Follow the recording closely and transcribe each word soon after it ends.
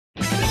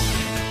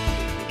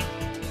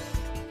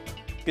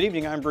Good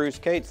evening, I'm Bruce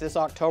Cates. This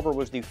October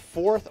was the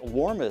fourth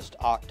warmest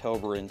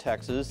October in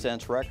Texas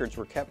since records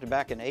were kept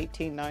back in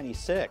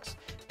 1896.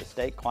 The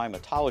state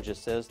climatologist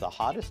says the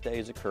hottest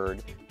days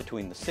occurred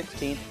between the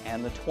 16th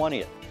and the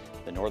 20th.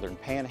 The northern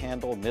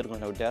Panhandle,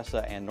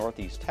 Midland-Odessa, and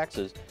northeast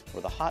Texas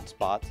were the hot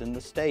spots in the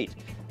state.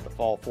 The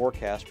fall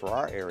forecast for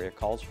our area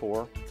calls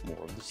for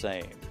more of the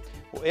same.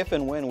 Well, if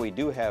and when we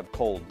do have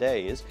cold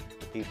days,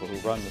 the people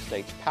who run the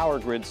state's power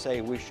grid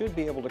say we should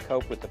be able to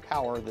cope with the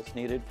power that's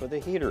needed for the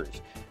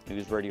heaters.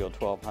 News Radio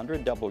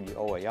 1200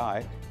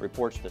 WOAI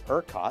reports that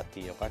ERCOT,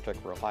 the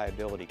Electric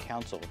Reliability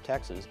Council of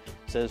Texas,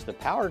 says the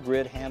power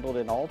grid handled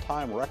an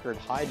all-time record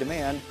high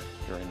demand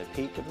during the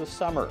peak of the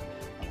summer.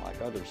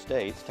 Unlike other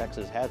states,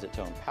 Texas has its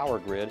own power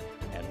grid,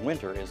 and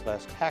winter is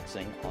less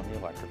taxing on the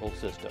electrical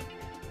system.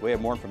 We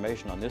have more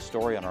information on this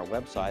story on our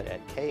website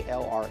at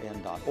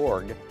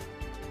klrn.org.